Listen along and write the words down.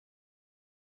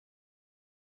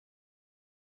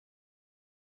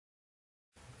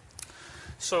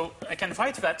So I can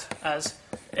write that as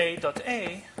A dot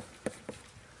A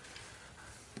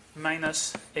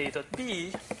minus A dot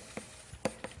B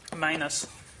minus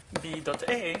B dot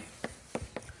A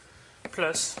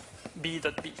plus B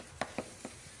dot B.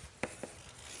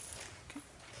 Okay.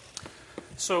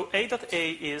 So A dot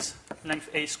A is length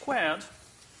A squared.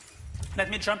 Let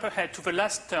me jump ahead to the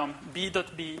last term. B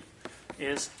dot B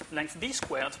is length B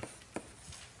squared.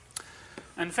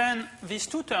 And then these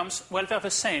two terms, well, they're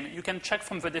the same. You can check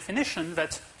from the definition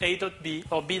that A dot B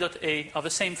or B dot A are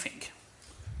the same thing.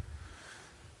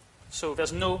 So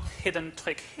there's no hidden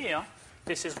trick here.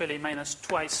 This is really minus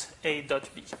twice A dot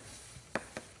B.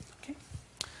 Okay.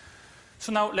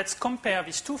 So now let's compare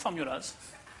these two formulas.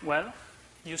 Well,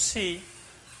 you see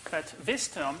that this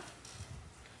term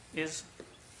is,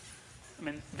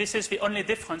 this is the only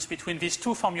difference between these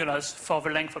two formulas for the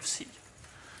length of C.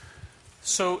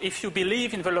 So if you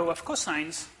believe in the law of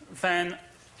cosines, then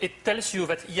it tells you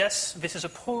that, yes, this is a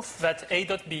proof that A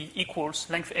dot B equals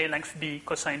length A, length B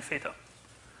cosine theta.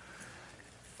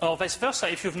 Or vice versa,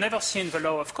 if you've never seen the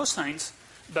law of cosines,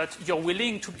 but you're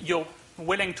willing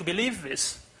to believe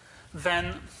this,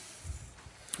 then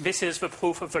this is the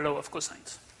proof of the law of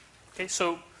cosines. Okay,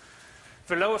 so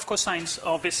the law of cosines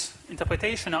or this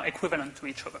interpretation are equivalent to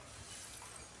each other.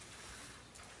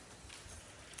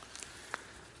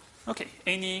 Okay,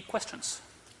 any questions?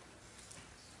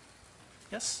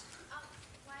 Yes?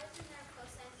 Why isn't there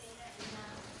cosine theta in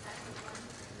the second one?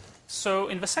 So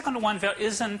in the second one, there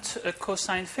isn't a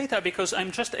cosine theta because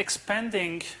I'm just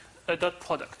expanding a dot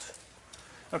product.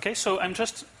 Okay, so I'm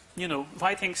just,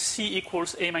 writing C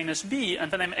equals A minus B, and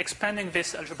then I'm expanding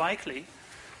this algebraically,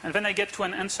 and then I get to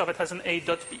an answer that has an A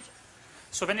dot B.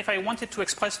 So then if I wanted to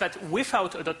express that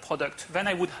without a dot product, then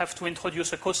I would have to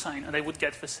introduce a cosine, and I would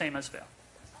get the same as there.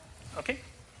 Okay?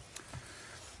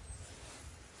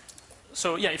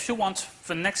 So yeah, if you want,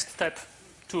 the next step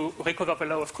to recover the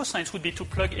law of cosines would be to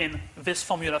plug in this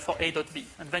formula for A dot B,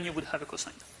 and then you would have a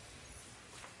cosine.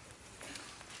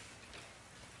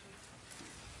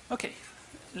 Okay,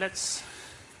 let's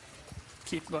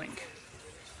keep going.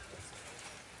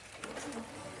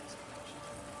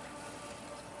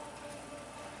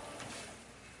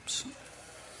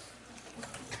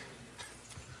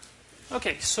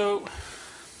 Okay, so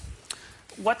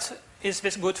what is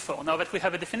this good for? Now that we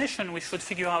have a definition, we should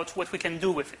figure out what we can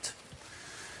do with it.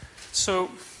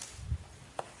 So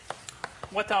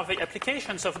what are the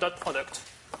applications of dot product?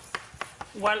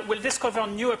 Well, we'll discover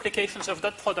new applications of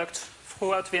dot product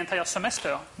throughout the entire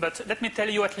semester, but let me tell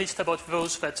you at least about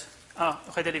those that are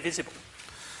readily visible.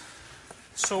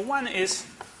 So one is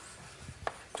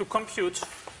to compute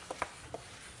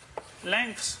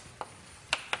lengths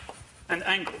and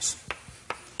angles,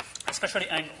 especially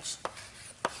angles.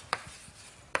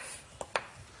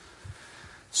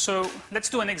 So let's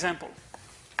do an example.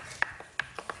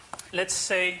 Let's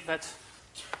say that,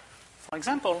 for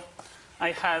example,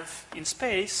 I have in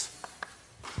space,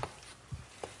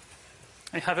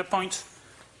 I have a point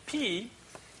P,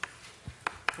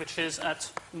 which is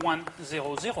at 1,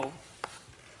 0, 0.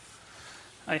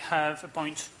 I have a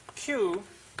point Q,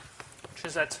 which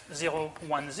is at 0,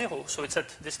 1, 0. So it's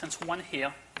at distance 1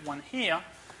 here, 1 here.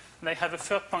 And I have a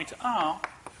third point R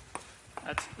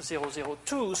at 0, 0,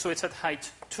 2. So it's at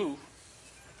height 2.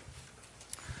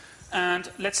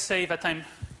 And let's say that I'm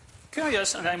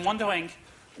curious and I'm wondering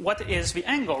what is the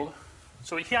angle.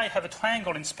 So here I have a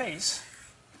triangle in space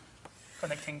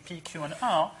connecting P, Q, and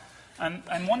R. And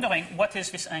I'm wondering what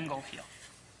is this angle here.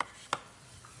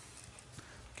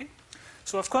 Okay?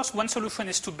 So of course, one solution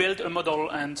is to build a model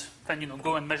and then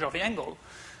go and measure the angle.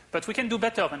 But we can do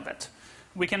better than that.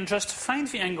 We can just find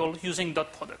the angle using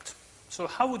dot product. So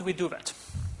how would we do that?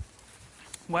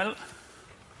 Well,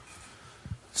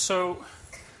 so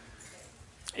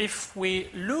if we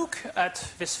look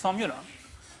at this formula,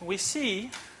 we see,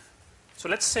 so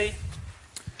let's say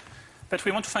that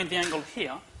we want to find the angle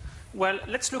here. Well,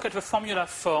 let's look at the formula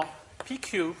for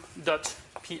PQ dot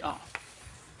PR.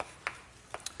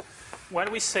 Well,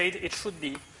 we said it should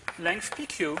be length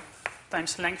PQ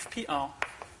times length PR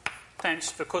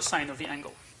times the cosine of the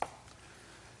angle.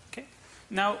 Okay?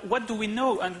 Now, what do we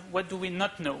know and what do we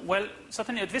not know? Well,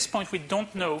 certainly at this point, we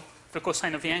don't know the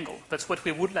cosine of the angle. That's what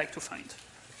we would like to find.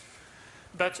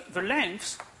 But the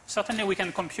lengths, certainly we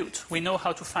can compute. We know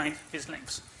how to find these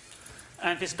lengths.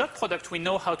 And this dot product we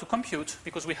know how to compute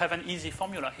because we have an easy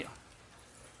formula here.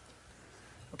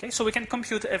 Okay, so we can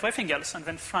compute everything else and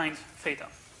then find theta.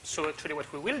 So actually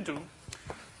what we will do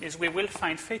is we will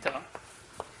find theta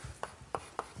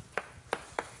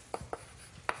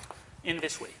in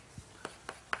this way.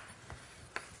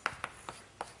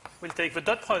 We'll take the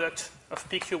dot product of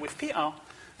PQ with PR,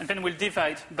 and then we'll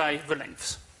divide by the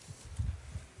lengths.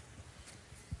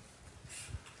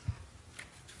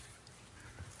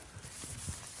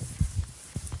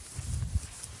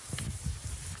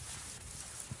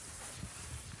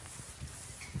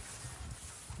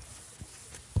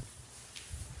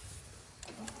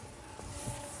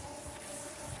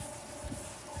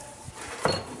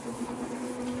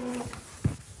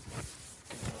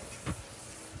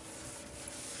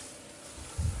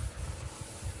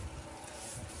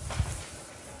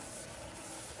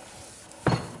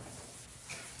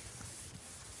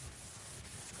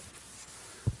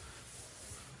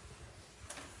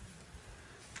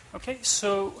 Okay,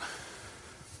 so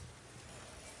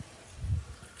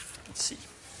let's see.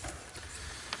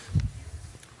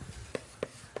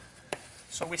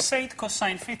 So we said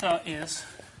cosine theta is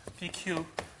PQ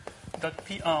dot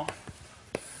PR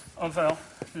over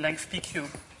length PQ,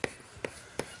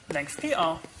 length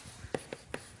PR.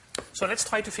 So let's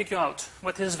try to figure out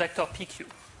what is vector PQ.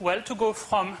 Well, to go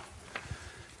from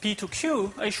P to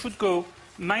Q, I should go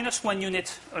minus 1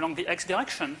 unit along the x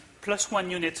direction, plus 1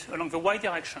 unit along the y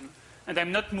direction, and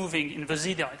I'm not moving in the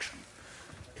z direction.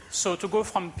 So to go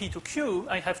from P to Q,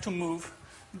 I have to move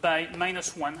by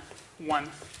minus 1, 1,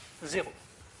 0.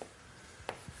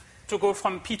 To go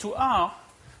from P to R,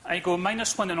 I go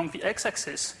minus 1 along the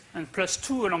x-axis and plus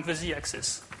 2 along the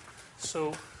z-axis.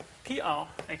 So PR,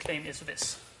 I claim, is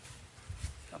this.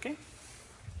 Okay?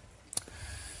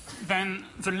 Then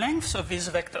the lengths of these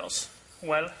vectors,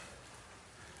 well,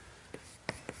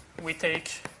 we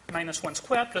take minus 1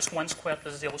 squared plus 1 squared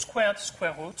plus 0 squared,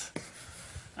 square root,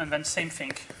 and then same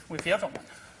thing with the other one.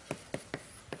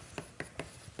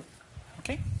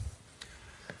 Okay?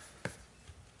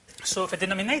 So the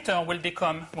denominator will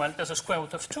become, well, there's a square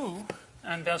root of 2,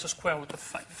 and there's a square root of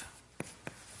 5.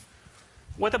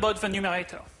 What about the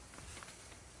numerator?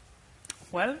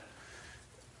 Well,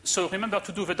 so remember,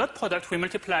 to do the dot product, we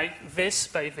multiply this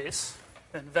by this,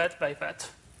 then that by that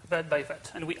by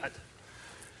that, and we add.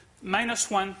 Minus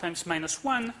 1 times minus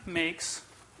 1 makes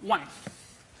 1.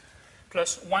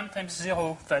 Plus 1 times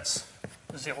 0, that's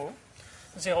 0.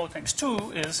 0 times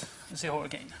 2 is 0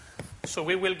 again. So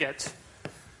we will get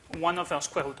 1 over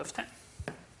square root of 10.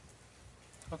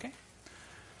 Okay?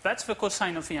 That's the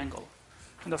cosine of the angle.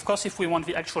 And of course, if we want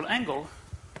the actual angle,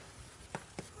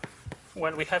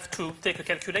 well, we have to take a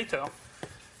calculator,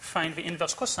 find the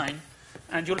inverse cosine,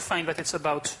 and you'll find that it's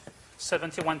about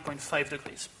 71.5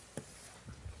 degrees.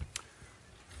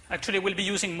 Actually, we'll be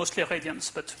using mostly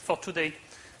radians, but for today,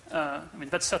 I mean,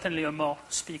 that's certainly a more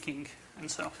speaking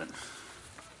answer.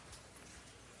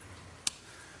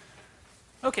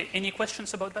 Okay, any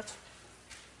questions about that?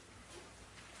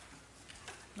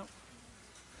 No?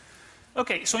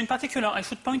 Okay, so in particular, I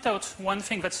should point out one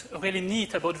thing that's really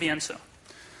neat about the answer.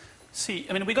 See,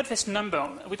 I mean, we got this number.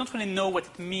 We don't really know what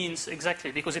it means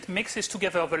exactly, because it mixes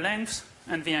together the length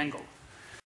and the angle.